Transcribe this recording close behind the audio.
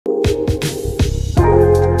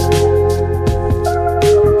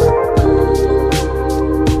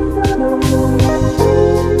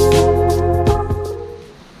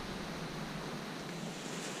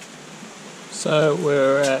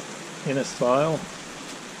sale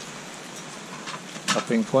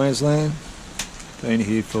up in Queensland. Been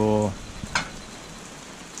here for,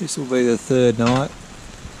 this will be the third night.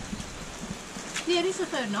 Yeah, it is the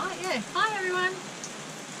third night, yeah. Hi everyone.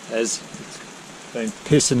 As it's been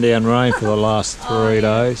pissing down rain for the last 3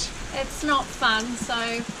 days. It's not fun, so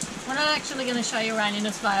we're not actually going to show you around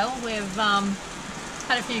Innisfail. We've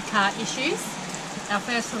had a few car issues. Our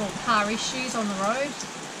first little car issues on the road,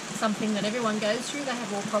 something that everyone goes through, they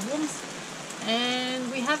have all problems.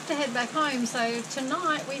 And we have to head back home, so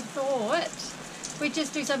tonight we thought we'd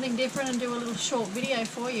just do something different and do a little short video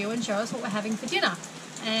for you and show us what we're having for dinner.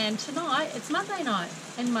 And tonight it's Monday night,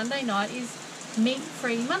 and Monday night is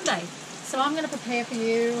meat-free Monday. So I'm going to prepare for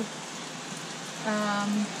you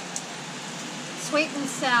sweet and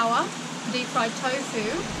sour deep fried tofu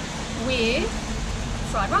with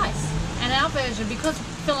fried rice. And our version, because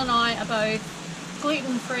Phil and I are both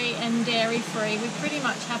gluten-free and dairy-free, we pretty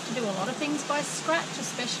much have to do a lot of things by scratch,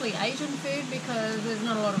 especially Asian food, because there's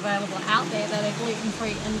not a lot available out there that are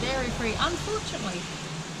gluten-free and dairy-free, unfortunately.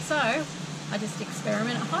 So I just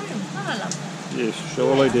experiment at home. Don't I love that? You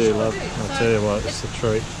surely do, love. I'll tell you what, it's a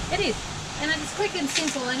treat. It is. And it's quick and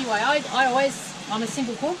simple anyway. I'm a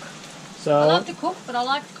simple cook. So I love to cook, but I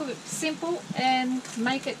like to cook it simple and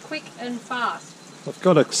make it quick and fast. I've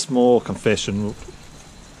got a small confession.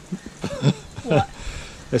 What?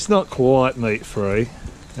 It's not quite meat-free.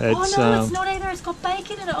 Oh no, it's not either. It's got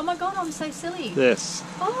bacon in it. Oh my god, I'm so silly. Yes.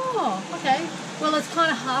 Oh, okay. Well, it's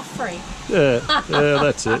kind of half free. Yeah,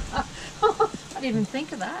 that's it. I didn't even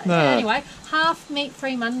think of that. No. Yeah, anyway, half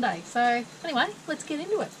meat-free Monday. So anyway, let's get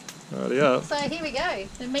into it. Rightio. So here we go,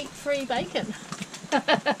 the meat-free bacon.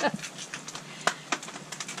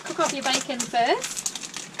 Cook off your bacon first.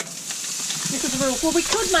 This is a rule. Well, we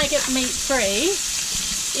could make it meat-free.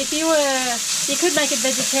 If you could make it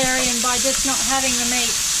vegetarian by just not having the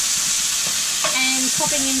meat and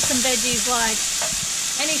popping in some veggies like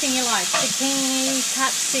anything you like. Zucchini,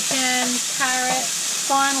 capsicum, carrot,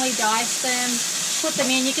 finely dice them, put them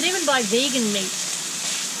in. You can even buy vegan meat.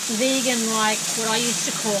 Vegan, like what I used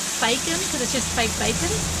to call bacon, because it's just fake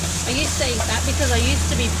bacon. I used to eat that because I used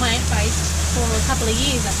to be plant-based for a couple of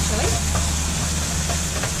years actually.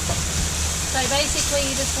 So basically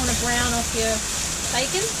you just want to brown off your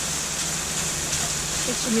bacon.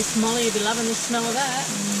 Picture Miss Molly will be loving the smell of that.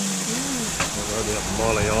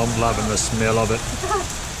 Molly, I'm loving the smell of it.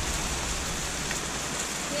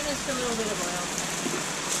 Just a little bit of oil.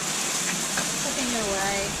 Cooking it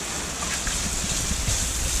away.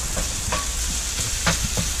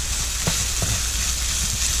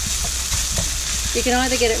 You can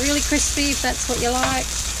either get it really crispy if that's what you like.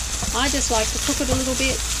 I just like to cook it a little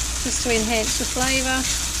bit just to enhance the flavour.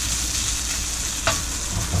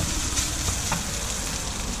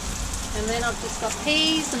 And then I've just got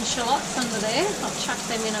peas and shallots under there. I'll chuck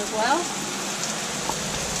them in as well.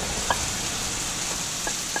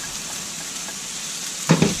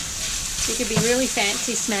 You could be really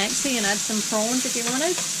fancy smancy and add some prawns if you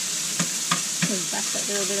wanted. Move back that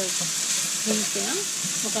little bit of peas down.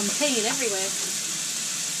 Look, I'm peeing everywhere.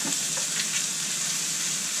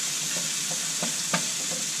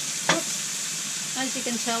 Oops. As you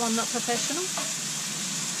can tell, I'm not professional.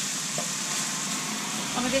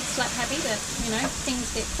 I'm a bit slap happy that, you know,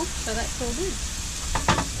 things get cooked, so that's all good.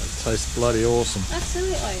 It tastes bloody awesome.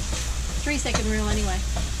 Absolutely. 3 second rule anyway.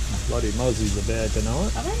 Bloody mozzies are bad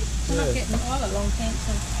tonight. Are they? We're not getting, oh, I got long pants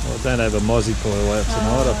on. Well, I don't have a mozzie coil out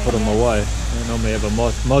tonight. I put them away. I normally have a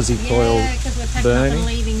mozzie coil burning. Yeah, because we're packing up and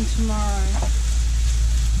leaving tomorrow.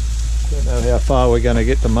 Don't know how far we're going to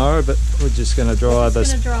get tomorrow, but we're just going to drive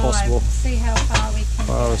as possible. See how far we can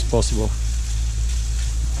Far as possible.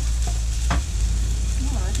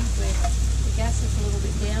 The gas is a little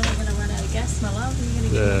bit down. We're going to run out of gas, my love. Are you going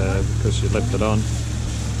to get Yeah, because you left it on.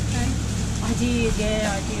 Okay. I did,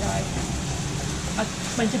 yeah, I did. I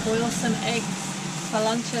went to boil some eggs for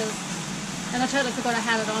lunches, and I totally forgot I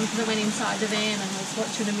had it on because I went inside the van and was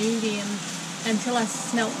watching a movie, and until I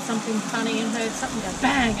smelt something funny and heard something go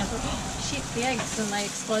bang, I thought, oh shit, the eggs, and they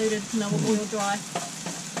exploded and they were oil dry.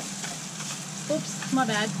 Oops, my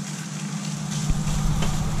bad.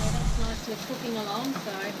 Cooking along,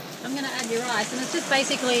 so I'm going to add your rice, and it's just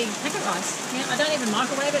basically packet rice. Yeah, I don't even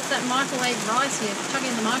microwave it. It's that microwave rice you chuck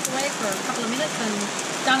it in the microwave for a couple of minutes and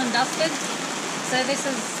done and dusted. So this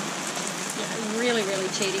is really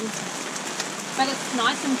cheating, but it's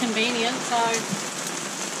nice and convenient, so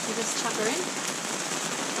you just chuck her in.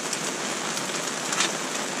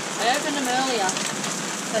 I opened them earlier,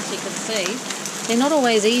 as you can see. They're not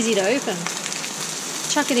always easy to open.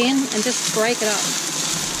 Chuck it in and just break it up.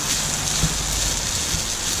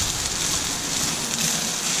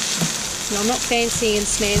 And I'm not fancy and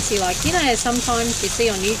smancy like, you know how sometimes you see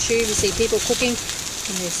on YouTube, you see people cooking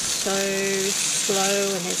and they're so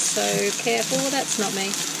slow and they're so careful. Well, that's not me.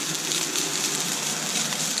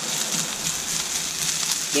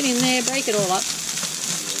 Get in there, break it all up.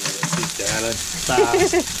 Yeah,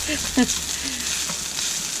 darling.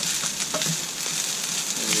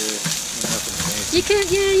 You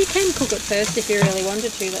can cook it first if you really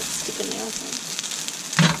wanted to. That's sticking now.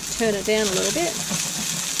 So turn it down a little bit.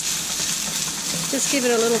 Just give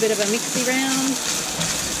it a little bit of a mixy round,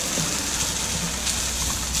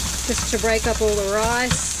 just to break up all the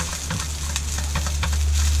rice.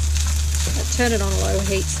 But turn it on low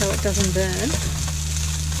heat so it doesn't burn.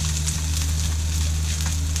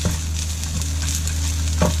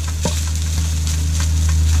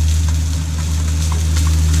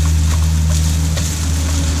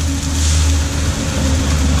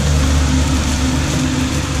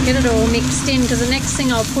 Get it all mixed in, because the next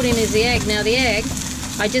thing I'll put in is the egg. Now the egg,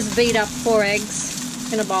 I just beat up 4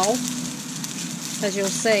 eggs in a bowl, as you'll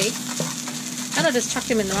see, and I just chucked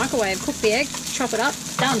them in the microwave. Cook the egg, chop it up,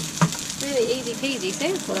 done. Really easy peasy.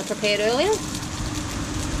 See what I prepared earlier.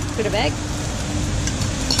 Bit of egg.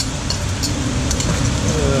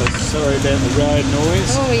 Sorry about the road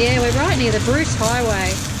noise. Oh yeah, we're right near the Bruce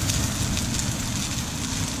Highway.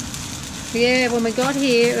 Yeah, when we got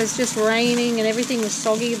here it was just raining and everything was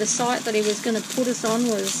soggy. The site that he was going to put us on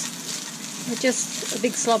was just a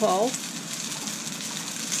big slob hole.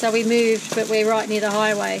 So we moved, but we're right near the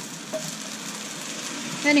highway.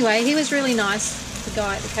 Anyway, he was really nice, the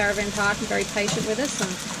guy at the caravan park, and very patient with us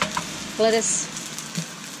and let us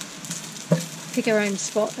pick our own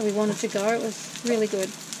spot that we wanted to go. It was really good.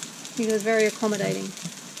 He was very accommodating.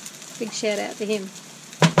 Big shout out to him.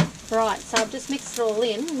 Right, so I've just mixed it all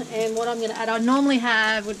in, and what I'm going to add, I normally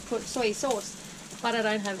would put soy sauce, but I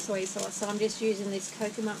don't have soy sauce, so I'm just using this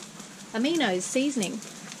coconut aminos seasoning.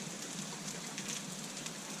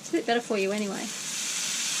 It's a bit better for you anyway.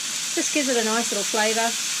 Just gives it a nice little flavour,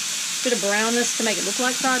 bit of brownness to make it look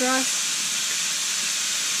like fried rice.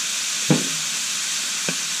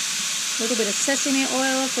 A little bit of sesame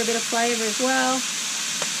oil for a bit of flavour as well.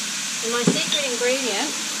 And my secret ingredient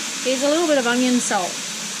is a little bit of onion salt.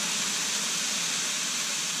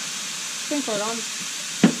 Sprinkle it on,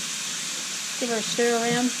 give her a stir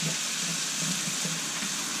around,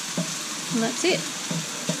 and that's it.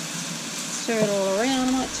 Stir it all around.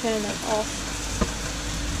 I might turn that off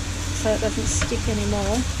so it doesn't stick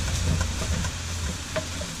anymore.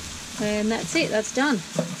 And that's it, that's done.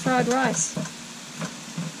 Fried rice.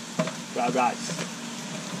 Fried rice.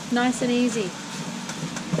 Nice and easy.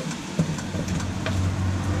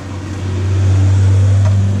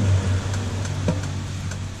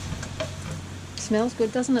 Smells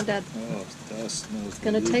good, doesn't it, Dad? Oh, it does smell. It's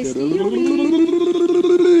going to taste delicious.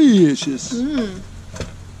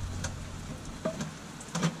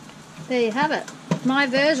 There you have it. My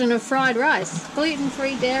version of fried rice. Gluten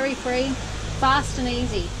free, dairy free, fast and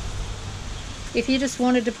easy. If you just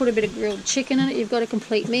wanted to put a bit of grilled chicken in it, you've got a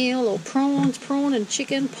complete meal, or prawns, prawn and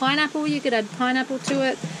chicken. Pineapple, you could add pineapple to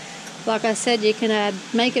it. Like I said, you can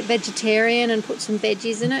make it vegetarian and put some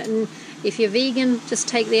veggies in it. And if you're vegan, just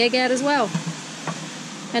take the egg out as well.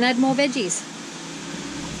 And add more veggies.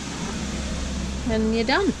 And you're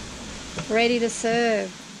done. Ready to serve.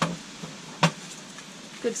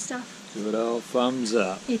 Good stuff. Good old thumbs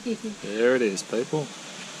up. There it is, people.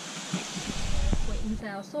 Sweet and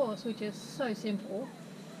sour sauce, which is so simple.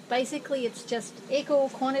 Basically, it's just equal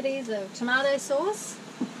quantities of tomato sauce,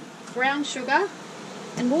 brown sugar,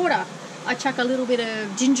 and water. I chuck a little bit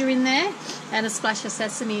of ginger in there and a splash of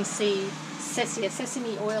sesame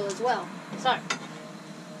oil as well. So,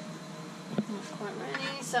 not quite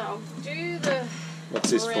ready. So I'll do the. What's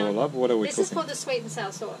this for, love? What are we cooking? This is for the sweet and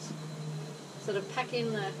sour sauce. Sort of pack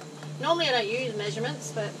in the. Normally I don't use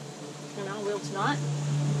measurements, but you know I will tonight.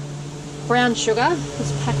 Brown sugar,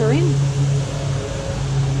 just pack her in.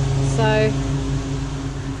 So,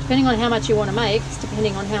 depending on how much you want to make, it's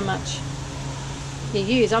depending on how much you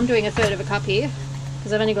use. I'm doing 1/3 of a cup here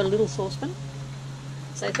because I've only got a little saucepan.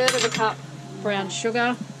 So 1/3 of a cup brown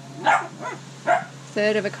sugar,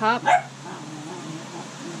 1/3 of a cup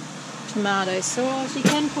tomato sauce. You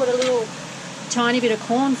can put a little tiny bit of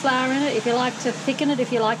corn flour in it if you like to thicken it,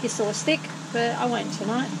 if you like your sauce thick, but I won't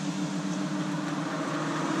tonight.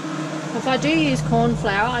 If I do use corn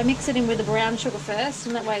flour, I mix it in with the brown sugar first,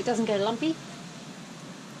 and that way it doesn't go lumpy.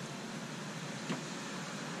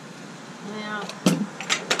 Now,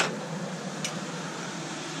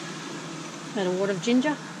 add a wad of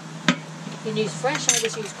ginger. You can use fresh, I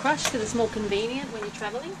just use crushed because it's more convenient when you're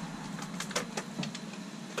travelling.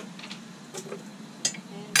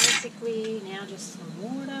 And basically now just some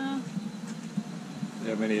water.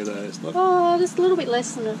 How many of those? Look. Oh, just a little bit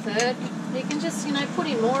less than a third. You can just, you know, put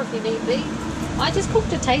in more if you need be. I just cooked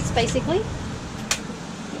to taste, basically.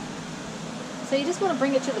 So you just want to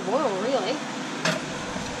bring it to the boil, really.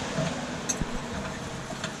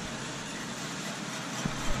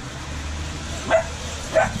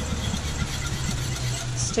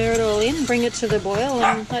 Stir it all in, bring it to the boil,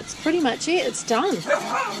 and that's pretty much it. It's done.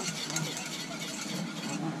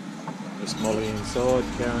 There's Molly inside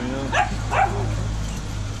carrying on.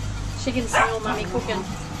 She can smell Mummy cooking.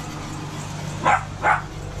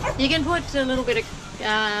 You can put a little bit of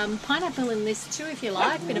pineapple in this too if you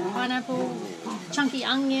like. A bit of pineapple, chunky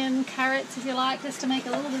onion, carrots if you like, just to make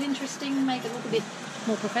it a little bit interesting, make it a little bit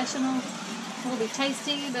more professional, a little bit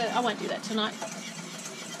tasty, but I won't do that tonight.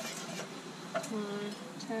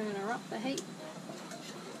 Turn her up the heat.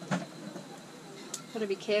 Got to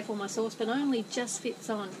be careful, my saucepan only just fits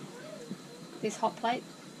on this hot plate.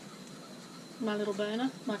 My little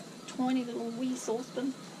burner, my tiny little wee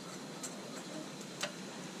saucepan.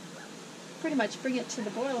 Pretty much bring it to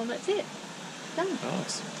the boil and that's it. Done.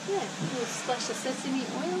 Nice. Yeah, a little splash of sesame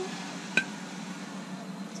oil.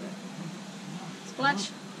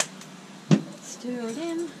 Splash. Stir it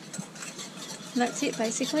in. And that's it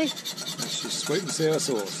basically. That's just sweet and sour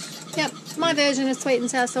sauce. Yep, my version of sweet and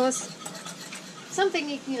sour sauce. Something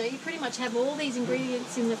you know, you pretty much have all these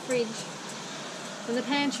ingredients in the fridge, in the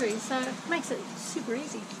pantry, so it makes it super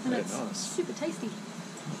easy and it's nice. super tasty.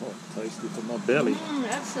 Oh, tasty for my belly.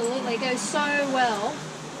 Absolutely, it goes so well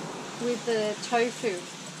with the tofu.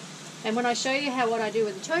 And when I show you what I do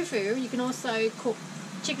with the tofu, you can also cook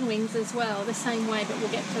chicken wings as well, the same way, but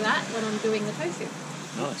we'll get to that when I'm doing the tofu.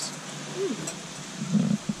 Nice.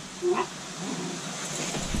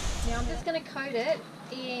 Now I'm just going to coat it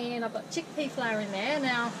in, I've got chickpea flour in there.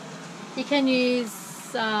 Now you can use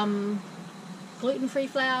gluten-free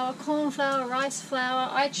flour, corn flour, rice flour.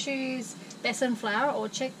 I choose besan flour or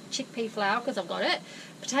chickpea flour because I've got it.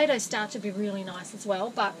 Potato starch would be really nice as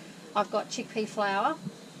well, but I've got chickpea flour,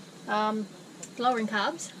 lower in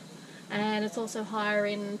carbs, and it's also higher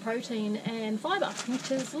in protein and fibre,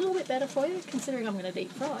 which is a little bit better for you considering I'm going to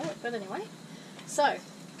deep fry it. But anyway, so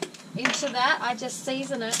into that I just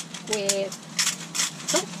season it with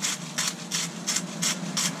salt.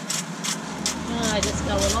 I just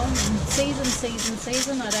go along and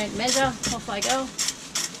season. I don't measure, off I go.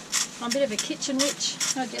 I'm a bit of a kitchen witch.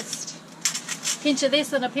 I just pinch of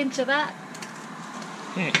this and a pinch of that.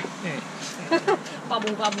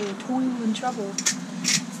 Bubble, toil and trouble.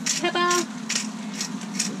 Pepper.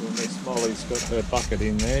 Little Miss Molly's got her bucket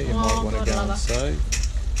in there. You might want to go and see.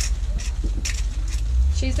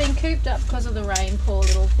 She's been cooped up because of the rain, poor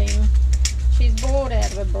little thing. She's bored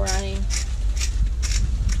out of her brain.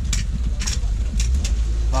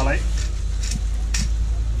 Molly?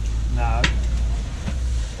 No.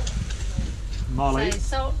 Molly? So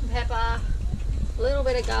salt and pepper, a little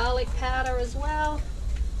bit of garlic powder as well,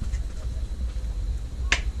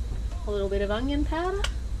 a little bit of onion powder,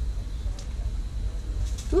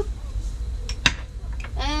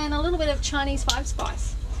 and a little bit of Chinese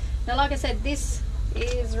 5-spice. Now like I said, this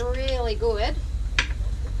is really good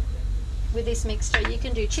with this mixture. You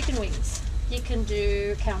can do chicken wings, you can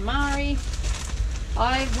do calamari.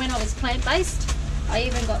 When I was plant-based, I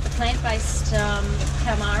even got the plant-based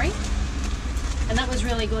calamari, and that was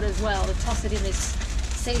really good as well, to toss it in this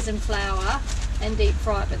seasoned flour and deep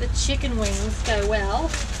fry it. But the chicken wings go well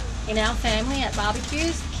in our family at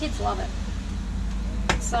barbecues. Kids love it.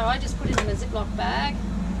 So I just put it in a Ziploc bag.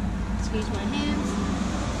 Excuse my hands.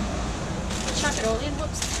 Chuck it all in.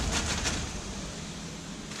 Whoops.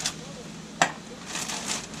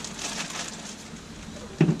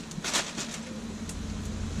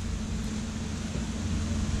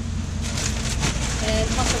 And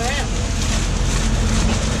toss it around.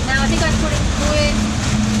 Now I think I put a good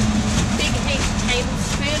big heaped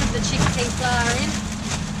tablespoon of the chickpea flour in.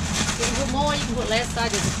 You can put more, you can put less. I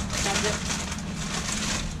just dubbed it.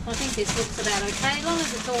 I think this looks about okay. As long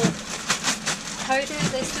as it's all coated,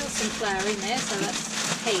 there's still some flour in there, so that's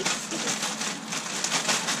heaps.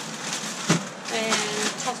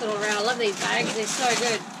 And toss it all around. I love these bags, they're so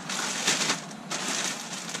good.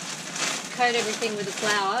 Coat everything with the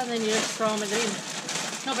flour and then you just throw them in.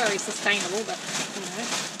 Not very sustainable, but you know,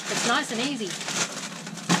 it's nice and easy.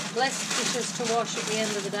 Less dishes to wash at the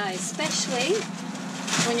end of the day, especially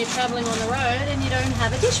when you're travelling on the road and you don't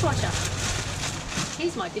have a dishwasher.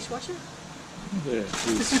 Here's my dishwasher. Yeah,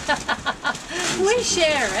 We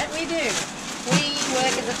share it, we do. We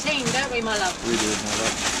work as a team, don't we, my love? we do, my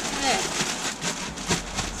love. Yeah.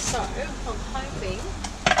 So, I'm hoping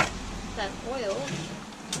that oil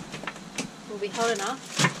will be hot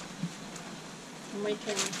enough, and we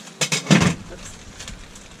can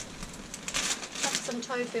chuck some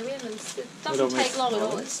tofu in, and it doesn't take long at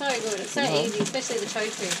all. It's so good. It's so easy, especially the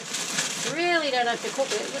tofu. You really don't have to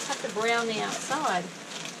cook it. You just have to brown the outside.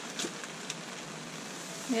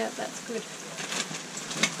 Yeah, that's good.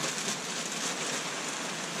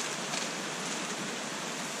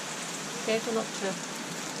 Careful not to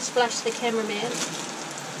splash the cameraman.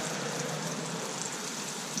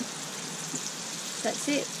 That's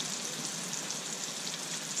it.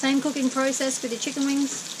 Same cooking process with your chicken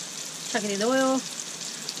wings. Chuck it in the oil.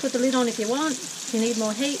 Put the lid on if you want. If you need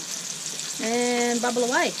more heat. And bubble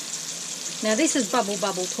away. Now this is bubble,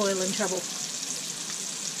 toil and trouble.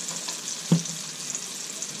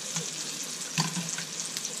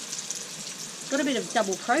 Got a bit of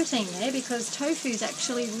double protein there because tofu is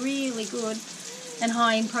actually really good and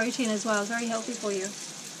high in protein as well. Very healthy for you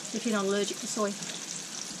if you're not allergic to soy.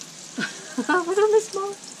 Little Miss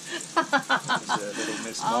Molly.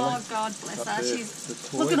 Oh, God bless her.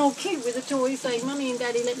 She's looking all cute with a toy saying, Mummy and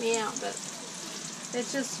Daddy, let me out. But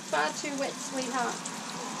it's just far too wet, sweetheart.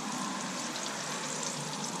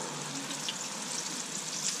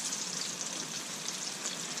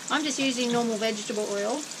 I'm just using normal vegetable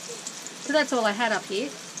oil. So that's all I had up here.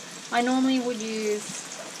 I normally would use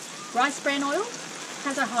rice bran oil.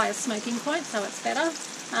 Has a higher smoking point, so it's better.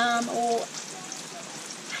 Or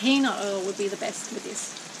peanut oil would be the best with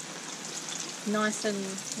this. Nice and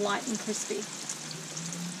light and crispy.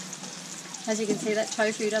 As you can see, that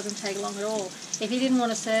tofu doesn't take long at all. If you didn't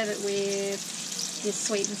want to serve it with this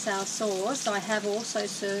sweet and sour sauce, I have also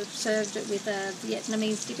served it with a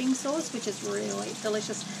Vietnamese dipping sauce, which is really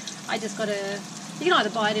delicious. I just got you can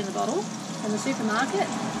either buy it in a bottle in the supermarket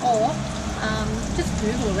or just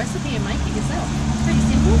Google a recipe and make it yourself. It's pretty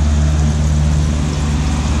simple.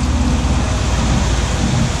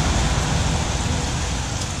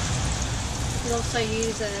 You can also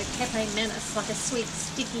use a cape menace, like a sweet,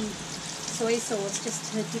 sticky soy sauce,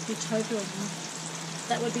 just to dip your tofu in.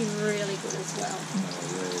 That would be really good as well. Oh,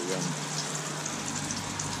 yeah, yum.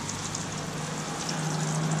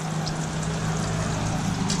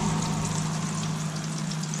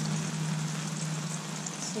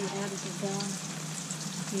 See how this is going.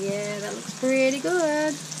 Yeah, that looks pretty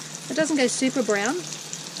good. It doesn't go super brown.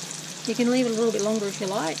 You can leave it a little bit longer if you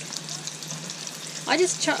like. I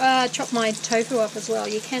just chop my tofu up as well.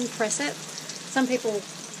 You can press it. Some people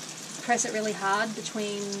press it really hard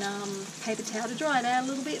between paper towel to dry it out a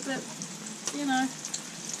little bit, but you know,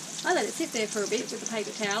 I let it sit there for a bit with the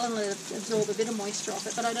paper towel and let it absorb a bit of moisture off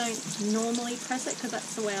it, but I don't normally press it because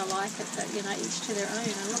that's the way I like it, but you know, each to their own.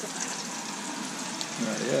 And look at that.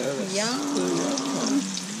 Yeah, yum.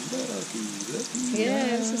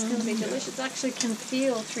 Yeah, this is going to be delicious. I actually can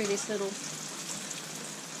feel through this little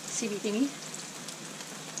sievy thingy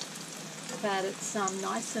that it's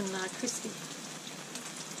nice and crispy.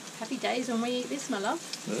 Happy days when we eat this, my love.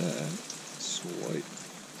 Yeah, sweet.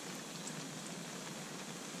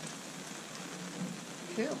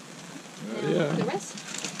 Cool. Yeah. The rest.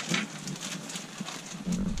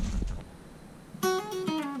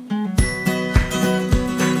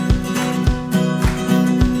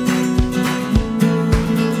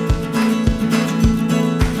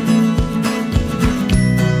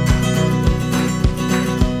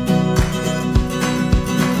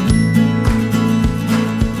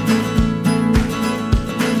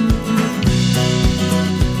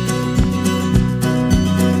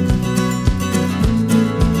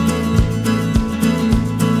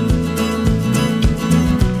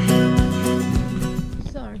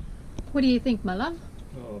 What do you think, my love?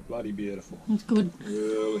 Oh, bloody beautiful. It's good.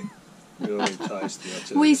 Really, really tasty. I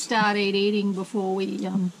tell We you. started eating before we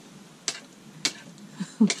Yeah,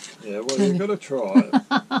 well, you've got to try it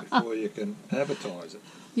before you can advertise it.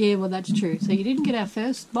 Yeah, well, that's true. So you didn't get our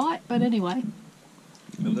first bite, but anyway.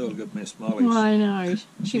 A little bit Miss Molly. I know.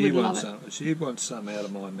 She would love it. She wants some out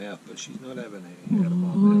of my mouth, but she's not having any out of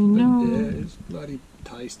my mouth. But yeah, it's bloody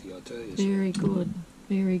tasty, I tell you. Very good.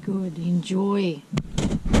 Very good. Enjoy.